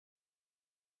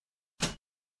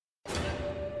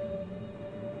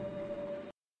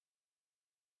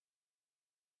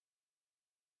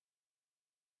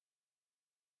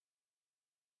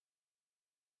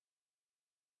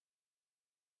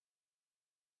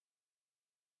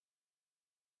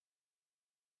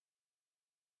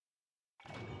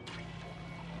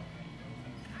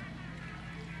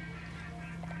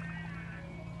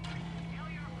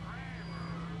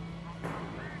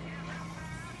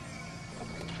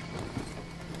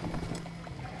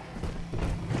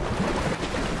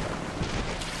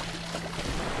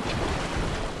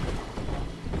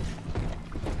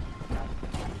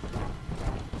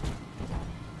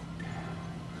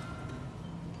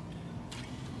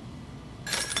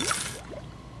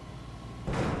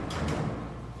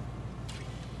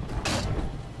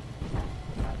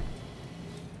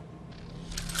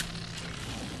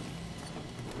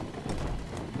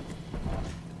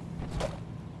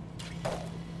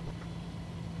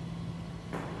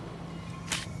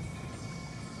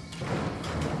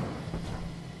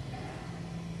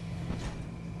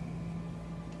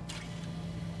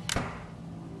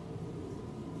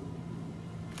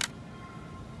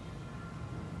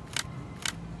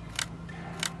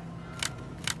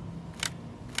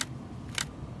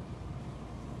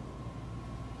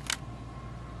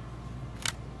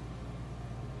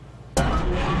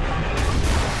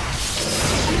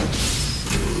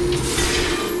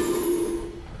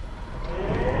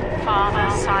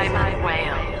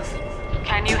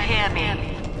Can you hear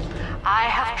me? I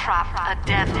have trapped a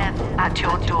devil at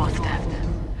your doorstep.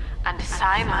 And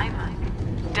Simon,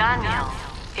 Daniel,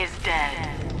 is dead.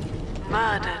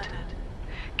 Murdered.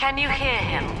 Can you hear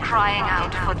him crying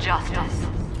out for justice?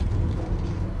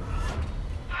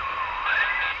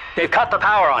 They've cut the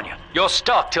power on you. You're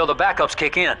stuck till the backups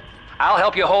kick in. I'll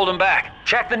help you hold them back.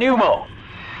 Check the pneumo.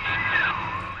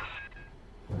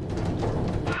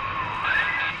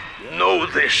 Know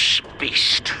this,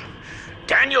 beast.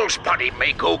 Daniel's body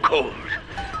may go cold,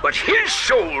 but his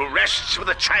soul rests with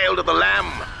the child of the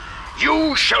Lamb.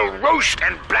 You shall roast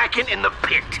and blacken in the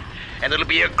pit, and it'll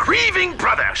be a grieving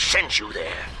brother sent you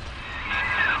there.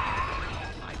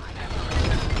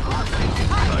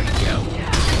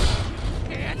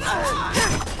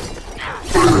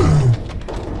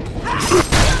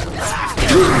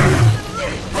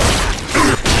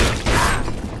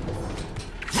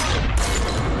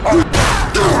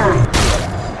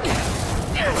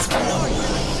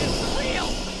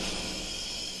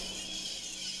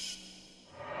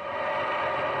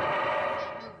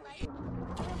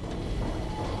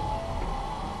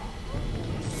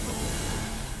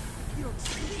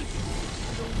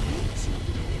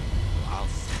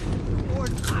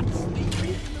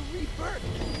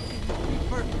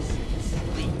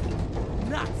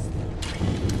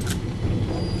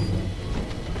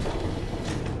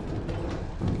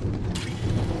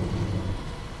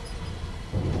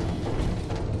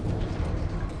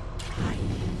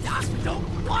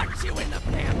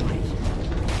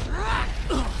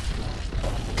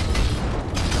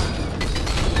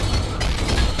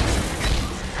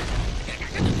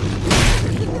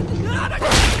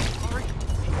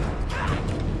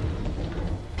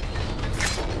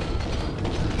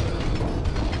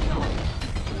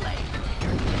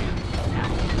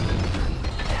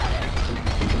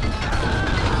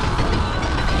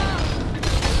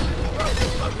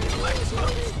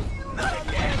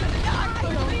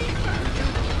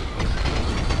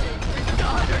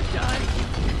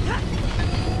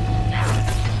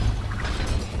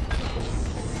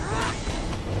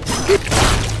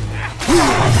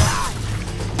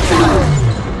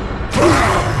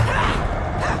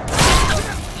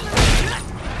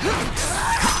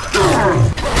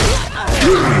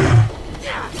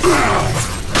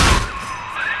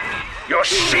 Your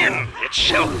sin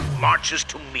itself marches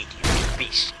to meet you,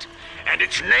 beast, and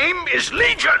its name is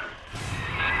Legion!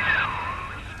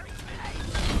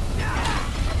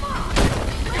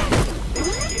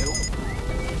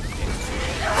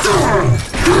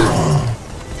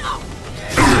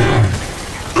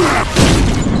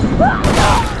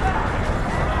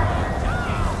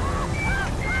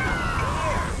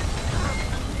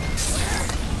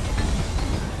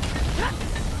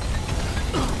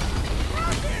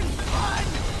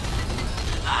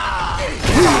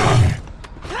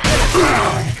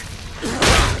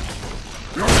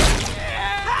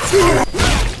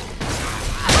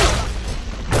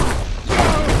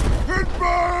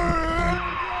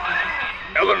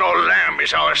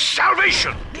 Is our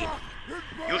salvation.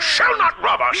 You shall not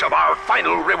rob us of our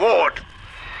final reward.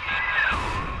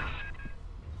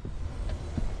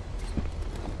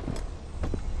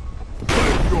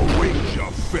 Let your wings, you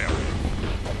fairy.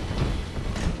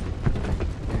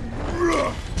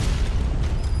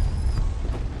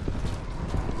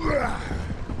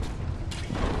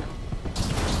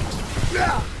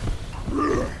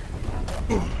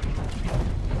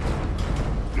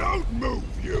 Don't move,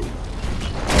 you.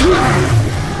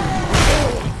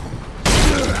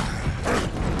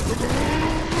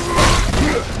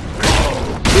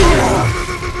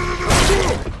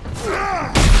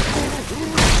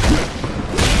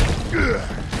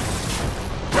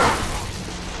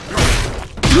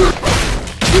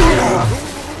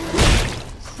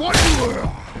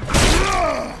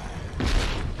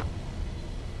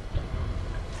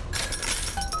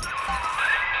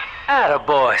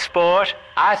 Attaboy, sport.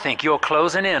 I think you're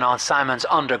closing in on Simon's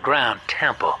underground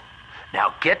temple.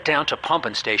 Now get down to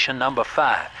pumping station number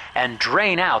 5 and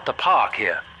drain out the park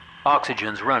here.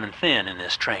 Oxygen's running thin in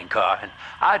this train car, and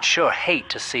I'd sure hate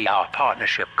to see our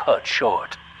partnership cut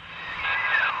short.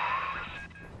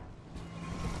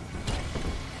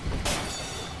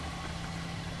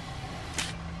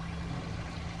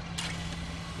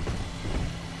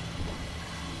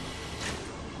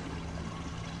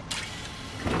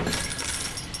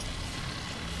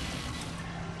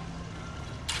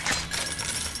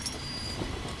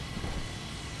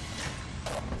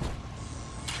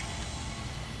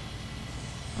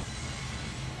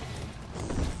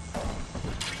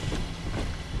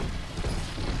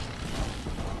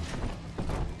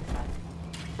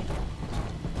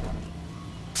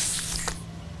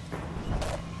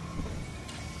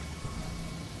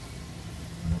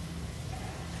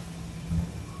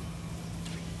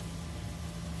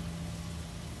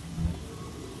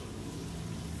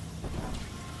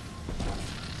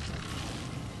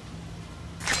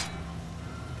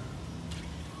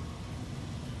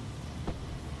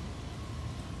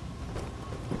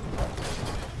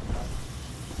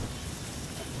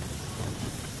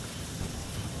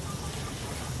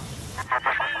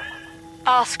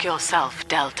 Ask yourself,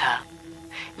 Delta.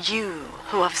 You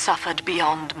who have suffered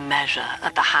beyond measure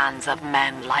at the hands of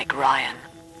men like Ryan.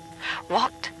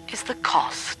 What is the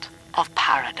cost of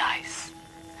paradise?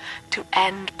 To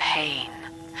end pain,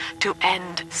 to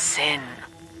end sin.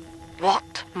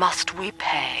 What must we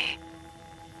pay?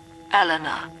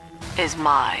 Eleanor is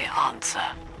my answer.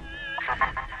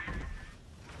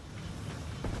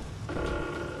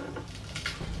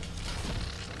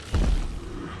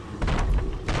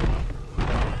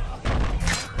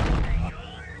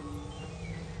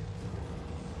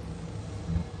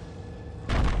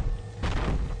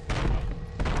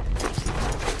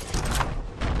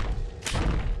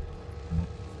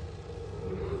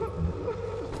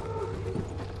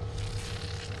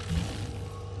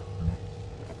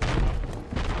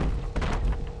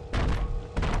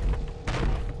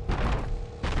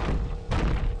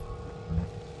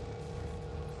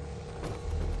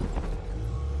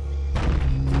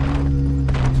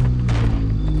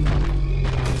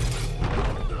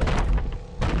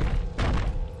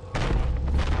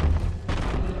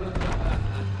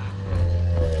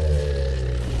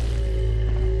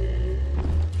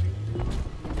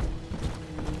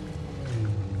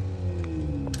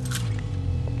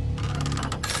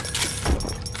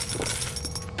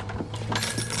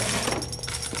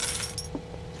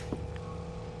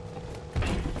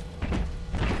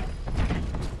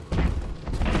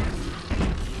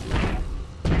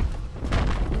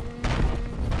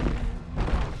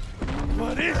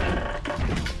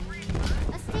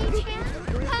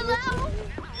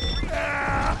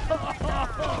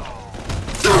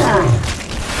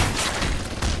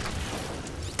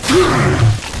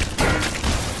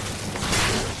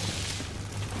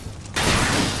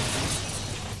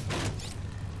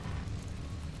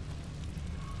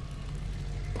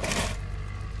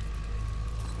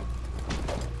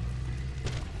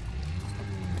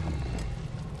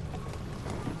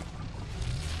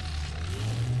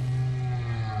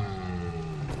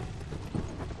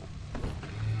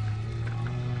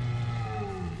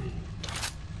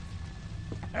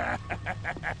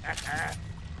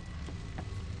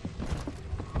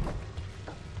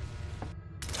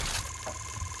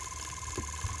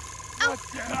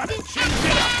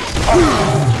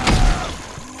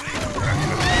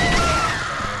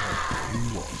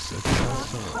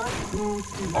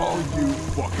 Are you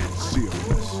fucking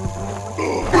serious?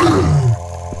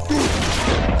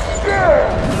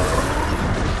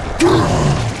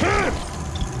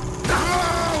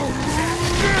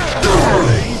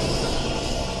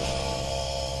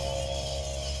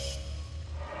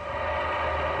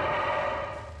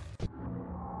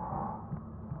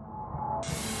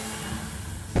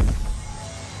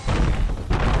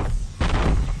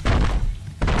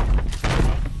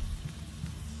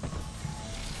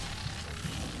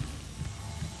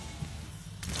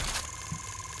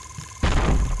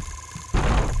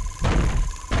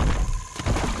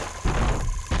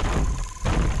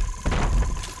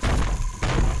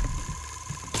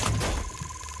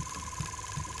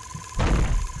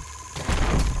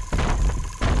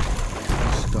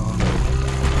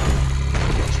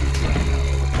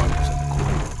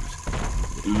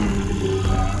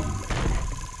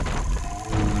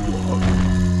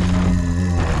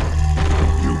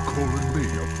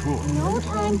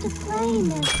 To play,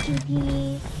 Mr. P.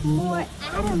 More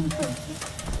Adam for...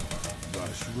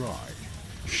 That's right.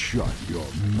 Shut your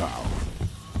mouth.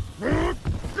 You're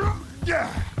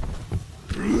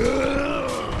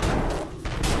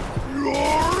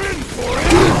in for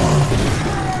it!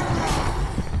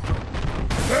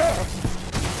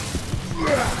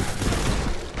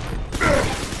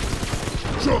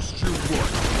 Just you what?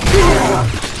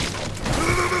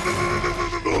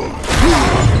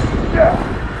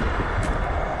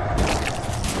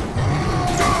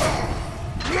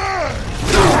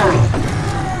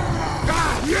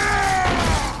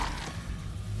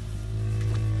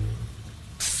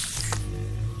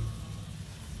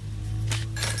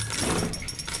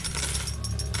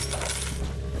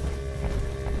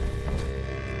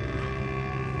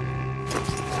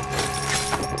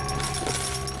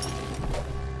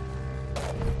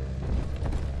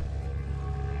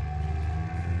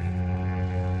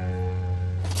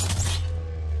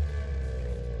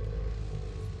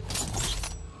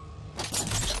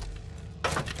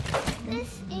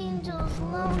 This angel's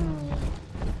lonely.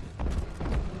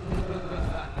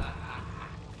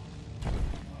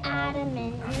 Adam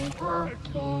in your pocket.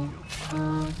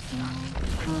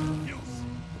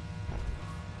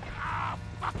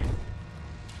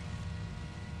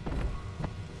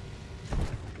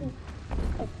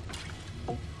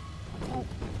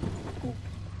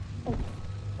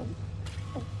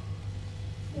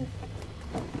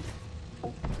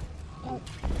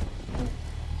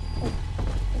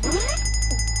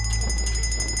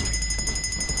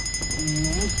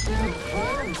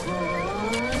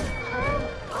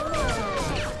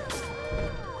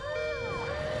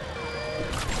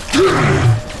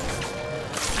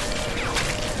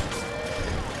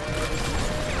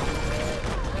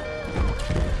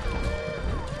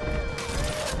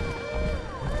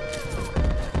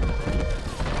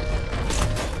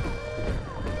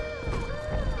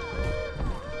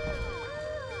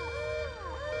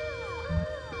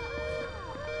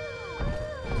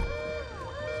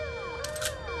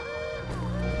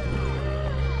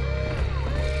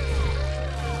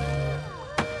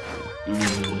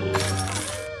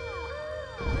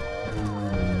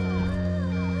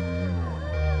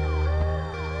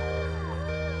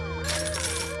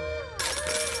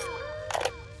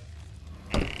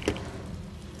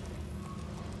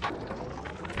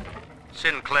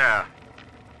 Sinclair,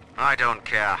 I don't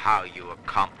care how you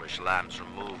accomplish Lamb's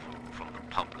removal from the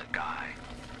public eye.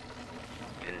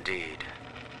 Indeed,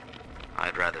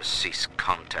 I'd rather cease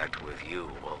contact with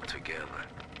you altogether.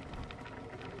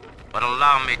 But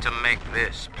allow me to make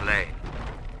this plain.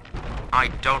 I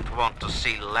don't want to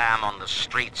see Lamb on the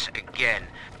streets again,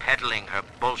 peddling her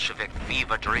Bolshevik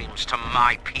fever dreams to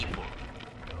my people.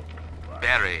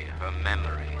 Bury her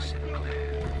memory,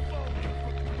 Sinclair.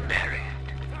 Bury it.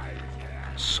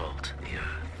 And salt the earth.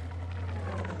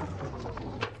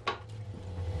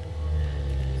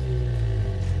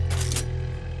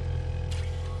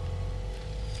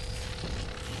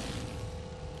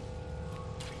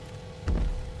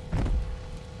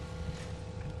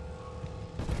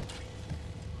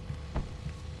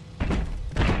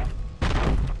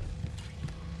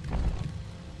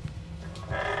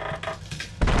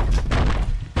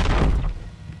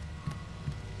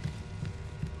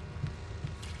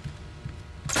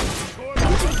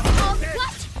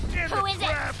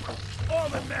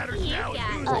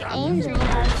 Angel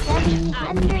has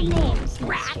 700 names,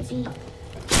 Mr. B.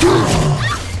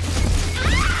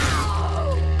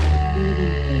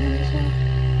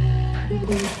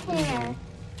 Pretty hair.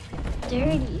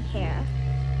 Dirty hair.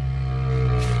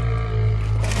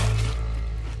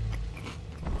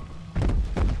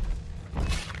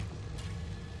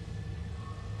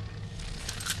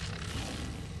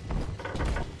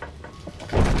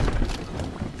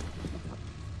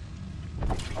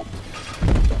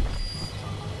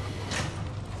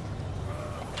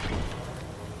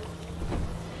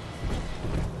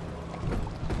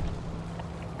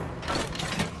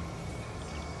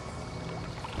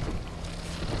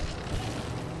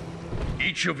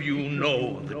 Each of you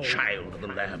know the child of the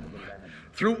Lamb.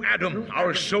 Through Adam,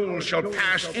 our soul shall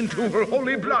pass into her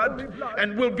holy blood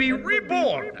and will be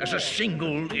reborn as a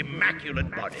single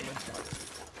immaculate body.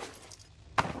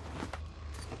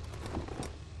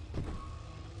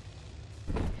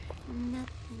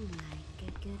 Nothing like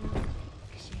a good old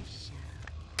picture show.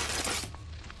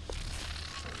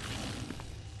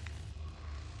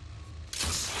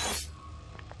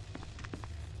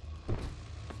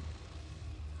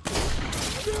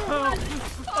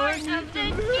 Part of the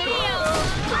deal!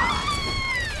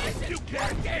 You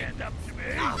can't stand up to me!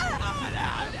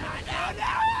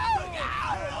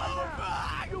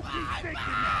 You keep thinking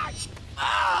that!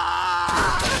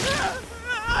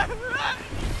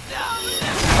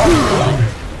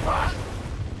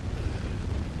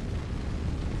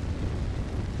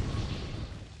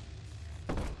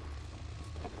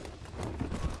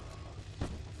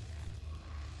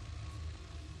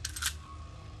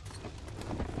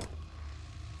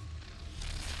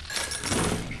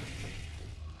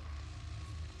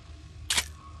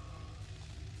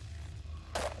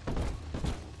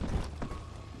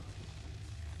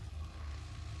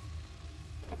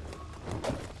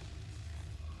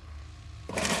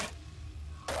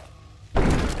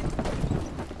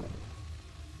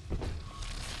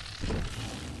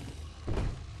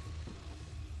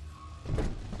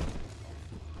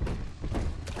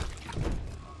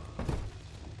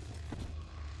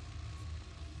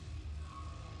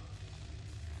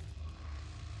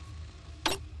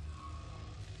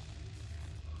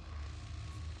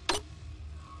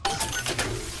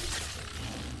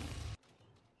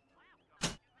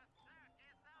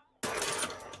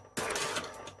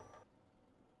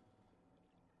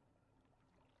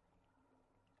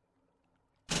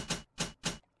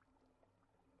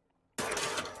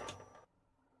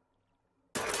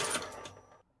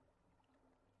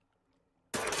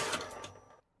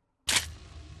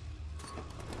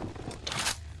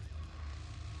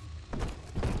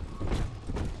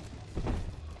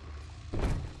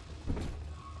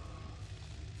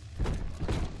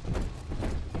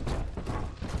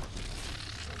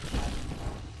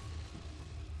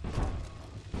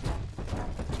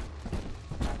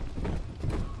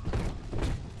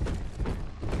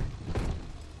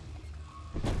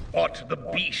 But the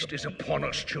beast is upon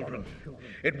us, children.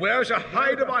 It wears a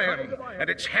hide of iron, and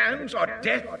its hands are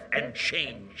death and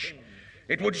change.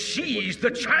 It would seize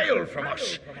the child from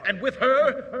us, and with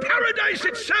her, paradise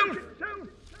itself.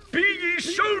 Be ye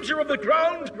soldier of the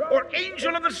ground or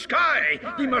angel of the sky,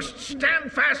 ye must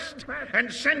stand fast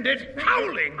and send it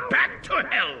howling back to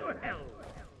hell.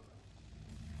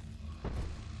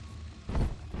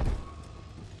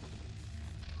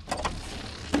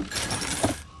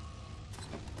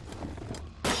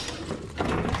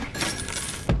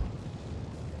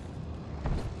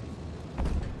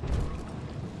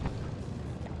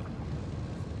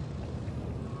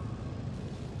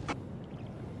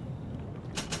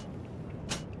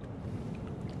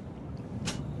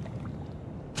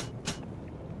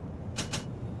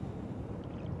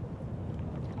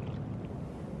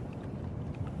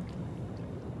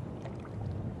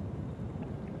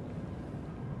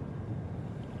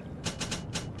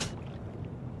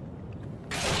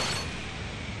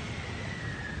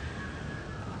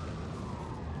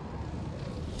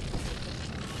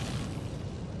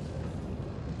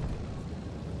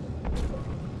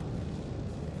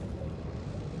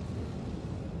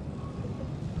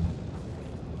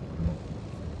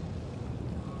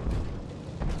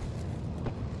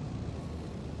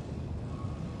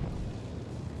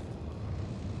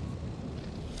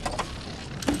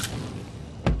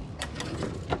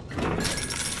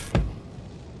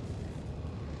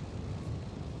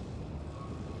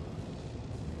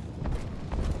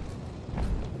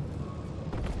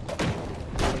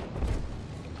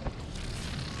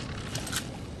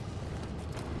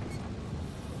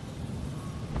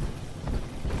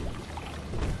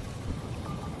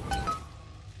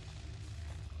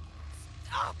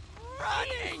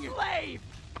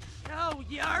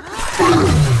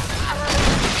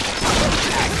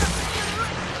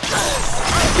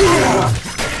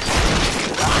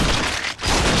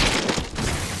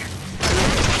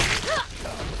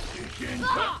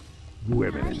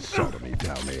 Women and sodomy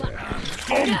down there.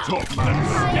 On top, man.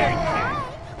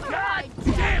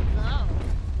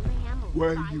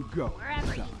 Where you go?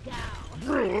 Wherever you go.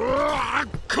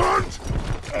 Cunt!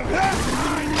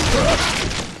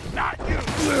 Not you!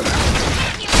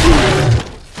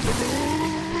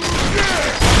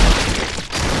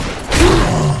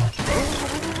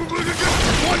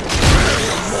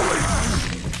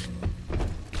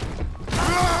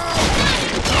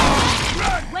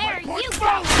 Where are you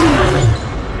going?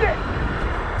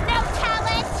 No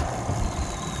talent!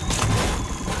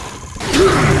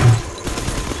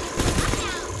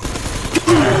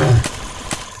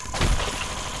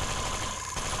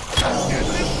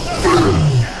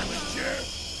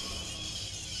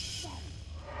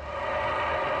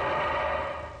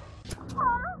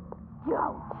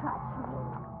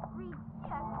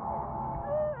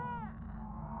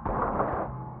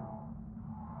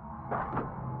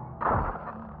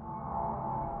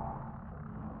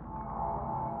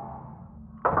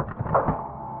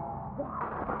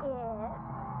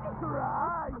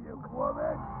 Cry, you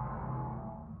woman!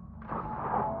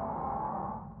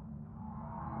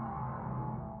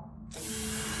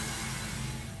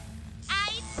 I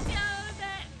chose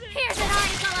it! Here's an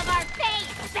article of our fate,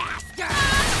 bastard!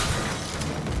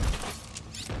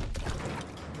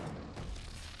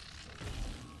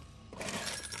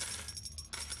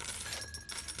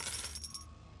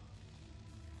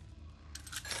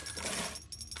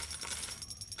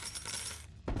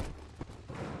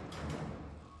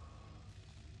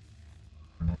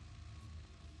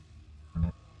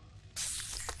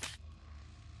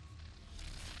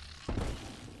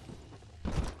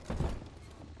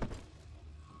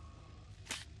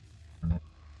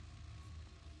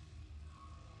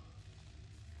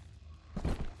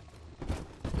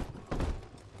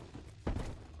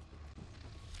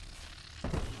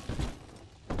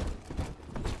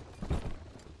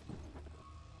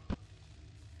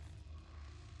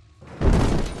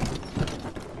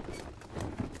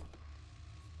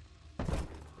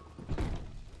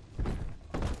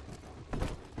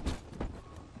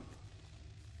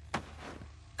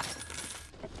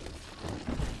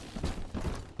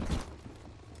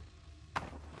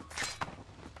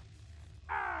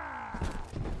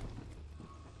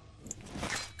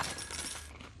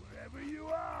 Wherever you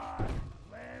are,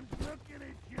 Lamb's looking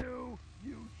at you,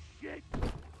 you shit!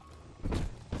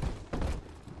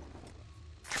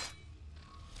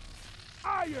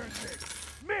 I earned this!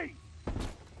 Me!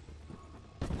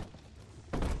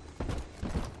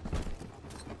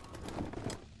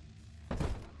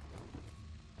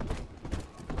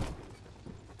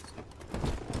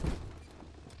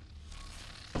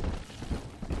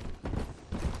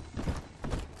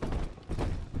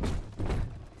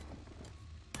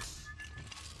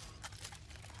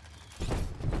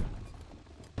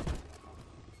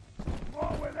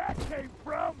 Oh, where that came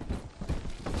from?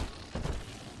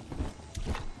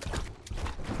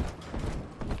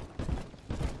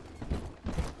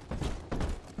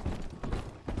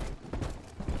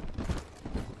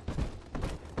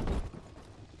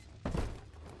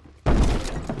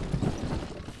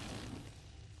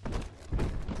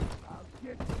 I'll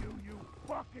get you, you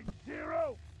fucking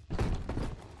zero!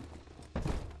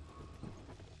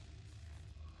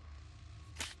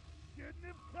 Shouldn't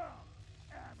have come,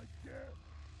 amateur!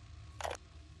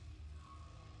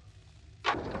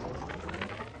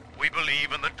 We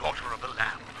believe in the Daughter of the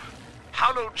Lamb,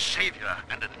 hallowed Savior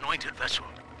and anointed vessel,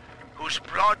 whose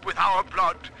blood with our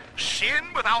blood,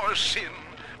 sin with our sin,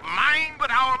 mind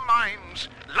with our minds,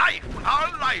 life with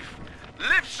our life,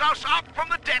 lifts us up from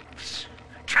the depths,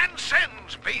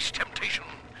 transcends base temptation,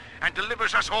 and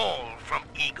delivers us all from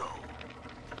ego.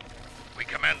 We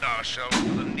commend ourselves to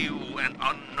the new and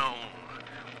unknown,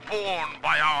 born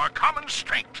by our common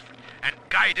strength and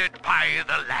guided by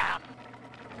the Lamb.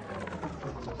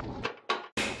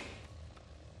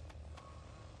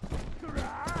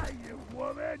 Cry, you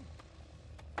woman!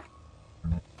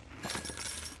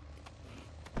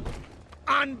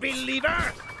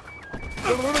 Unbeliever!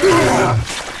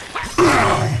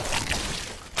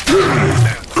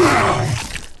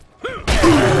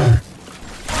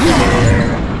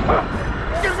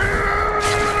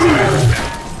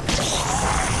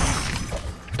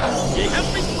 Ye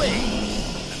have been weighed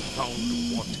and found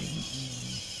wanting.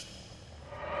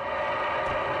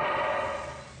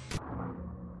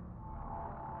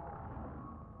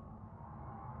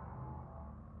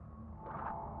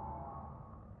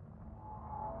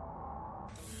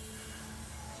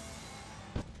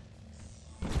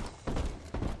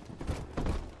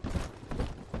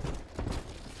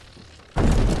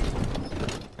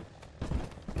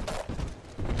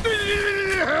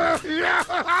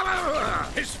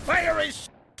 His fiery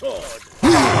sword!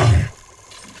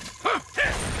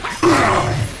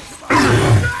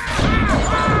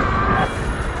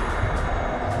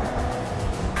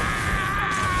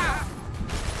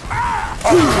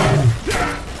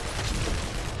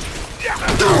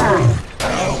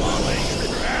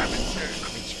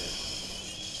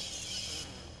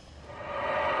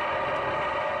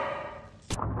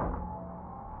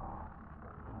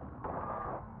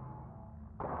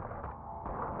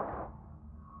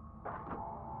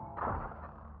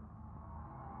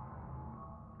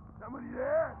 Somebody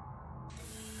there?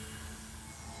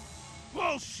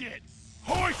 Bullshit!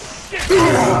 Horse shit!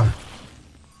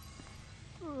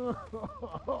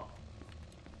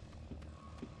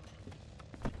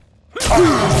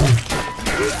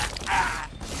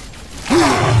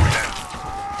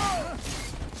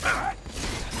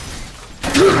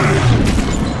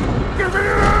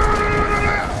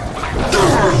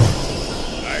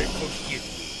 I forgive you,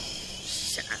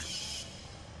 sinner.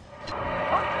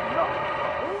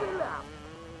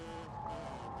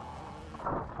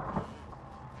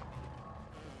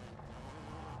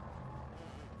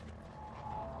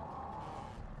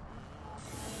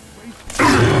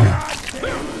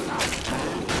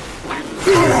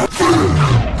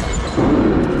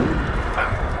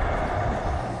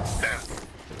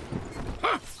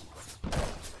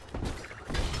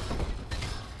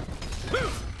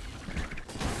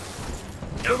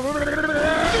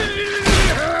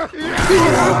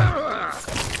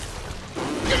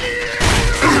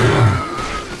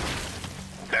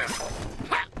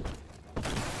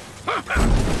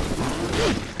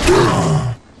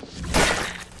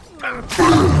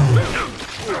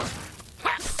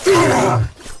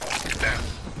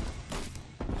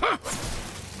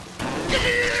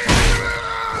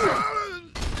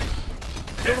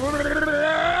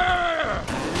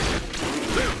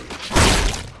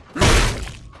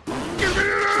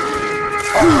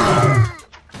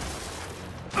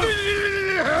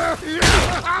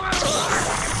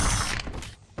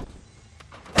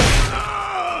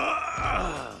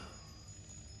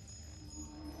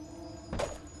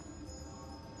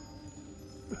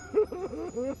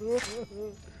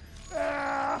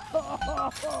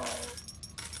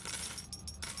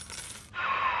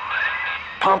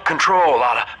 Pump control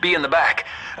ought to be in the back.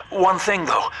 One thing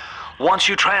though, once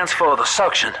you transfer the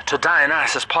suction to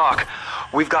Dionysus Park,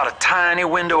 we've got a tiny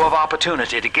window of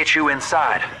opportunity to get you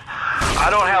inside. I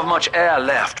don't have much air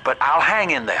left, but I'll hang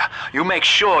in there. You make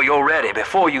sure you're ready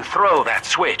before you throw that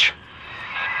switch.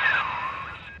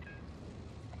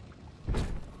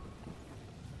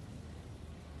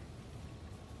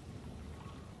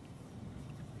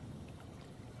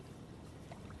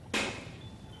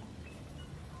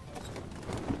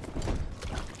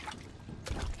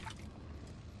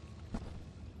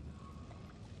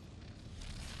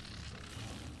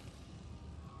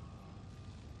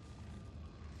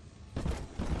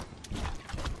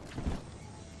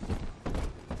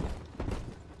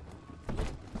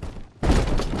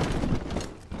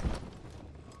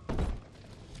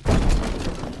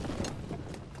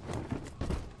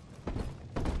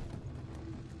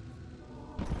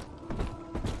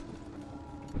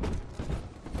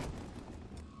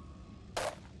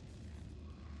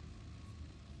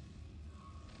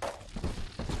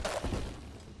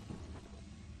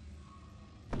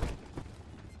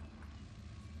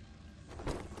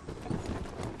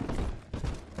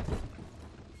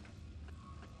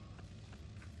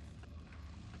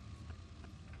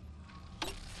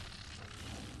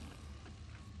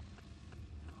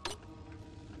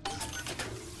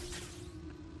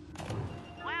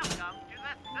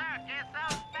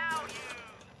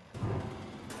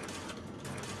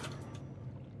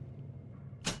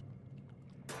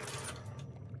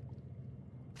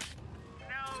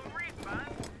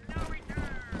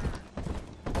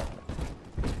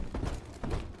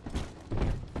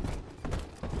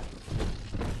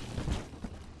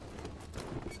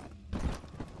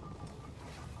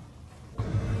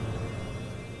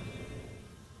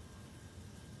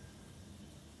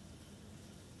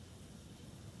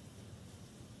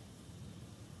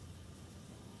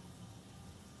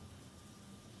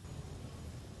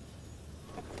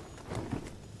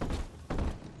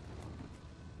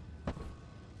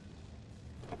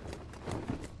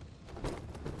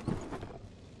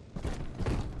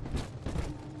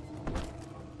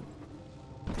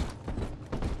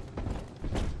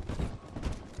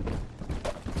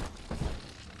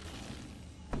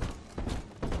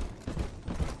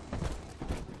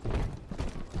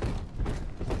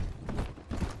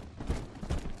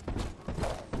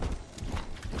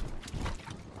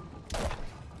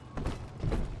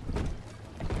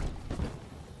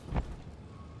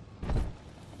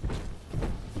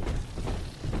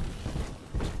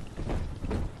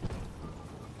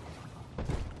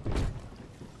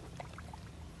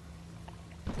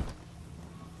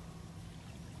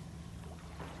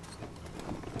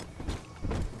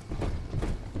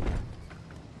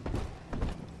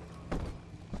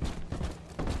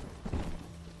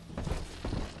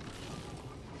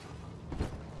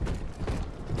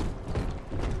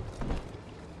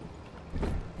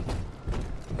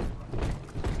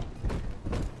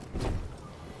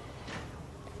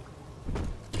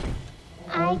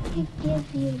 could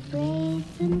give you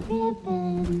braids and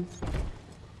ribbons.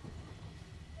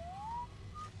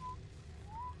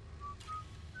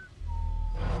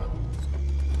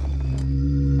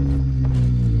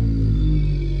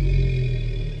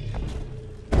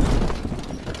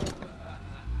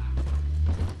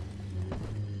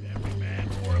 Every man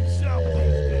for himself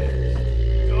these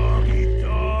days. Dog eat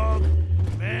dog.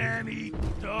 Man eat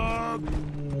dog.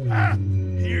 Ah,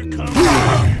 here comes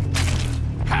Ryan.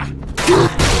 Ha!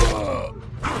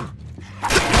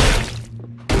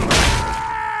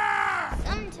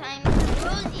 Sometimes the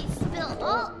rosies spill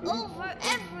all over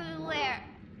everywhere.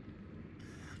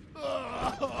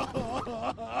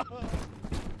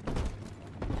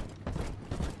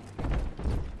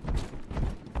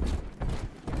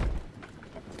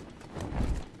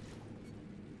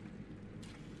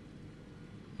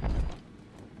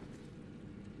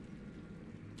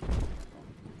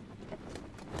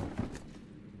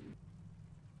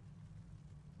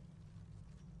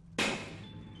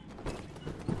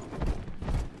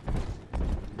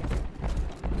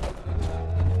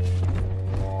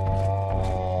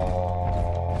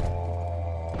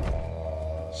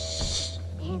 Shh,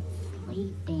 it's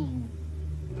sleeping.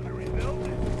 Gonna rebuild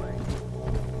this place.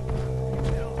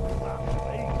 Rebuild my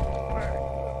place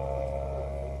first.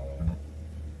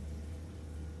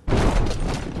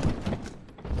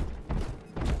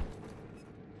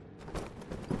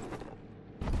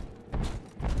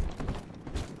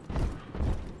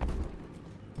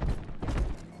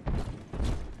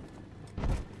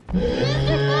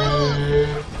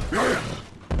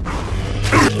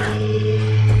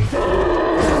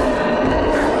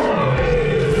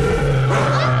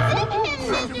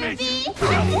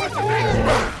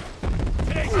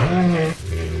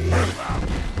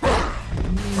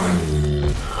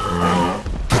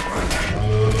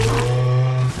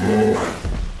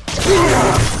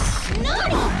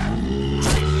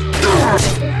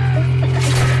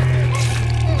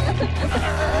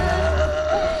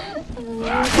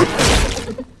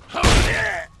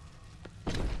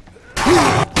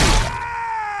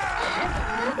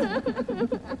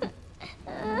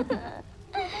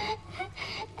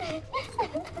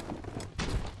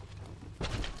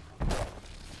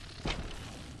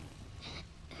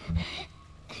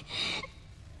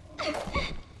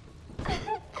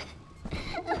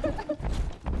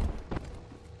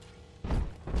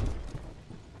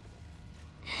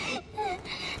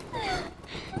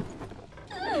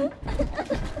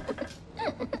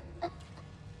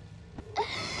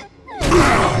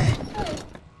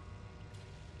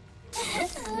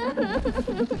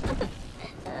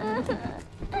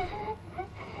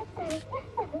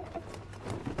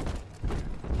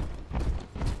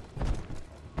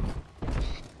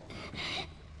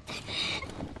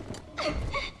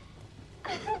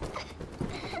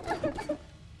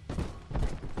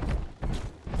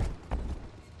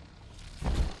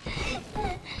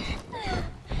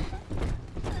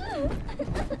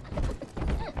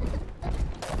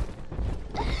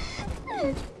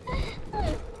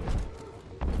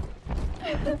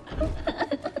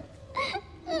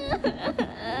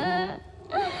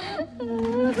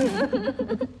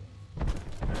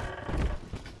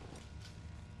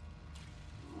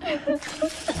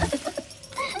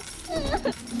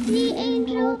 See,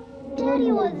 Angel,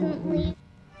 Daddy wasn't leaving.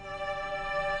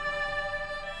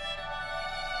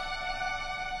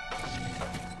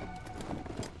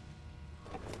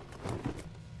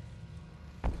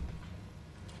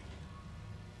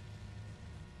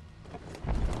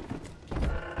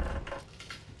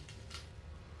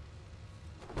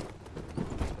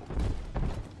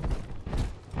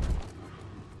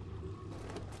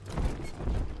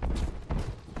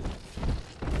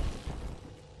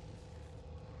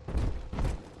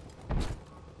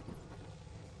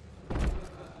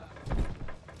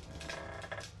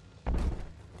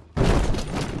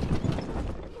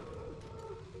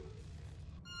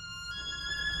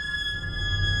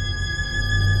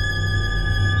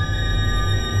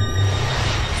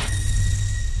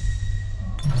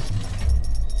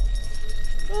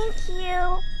 Thank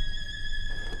you.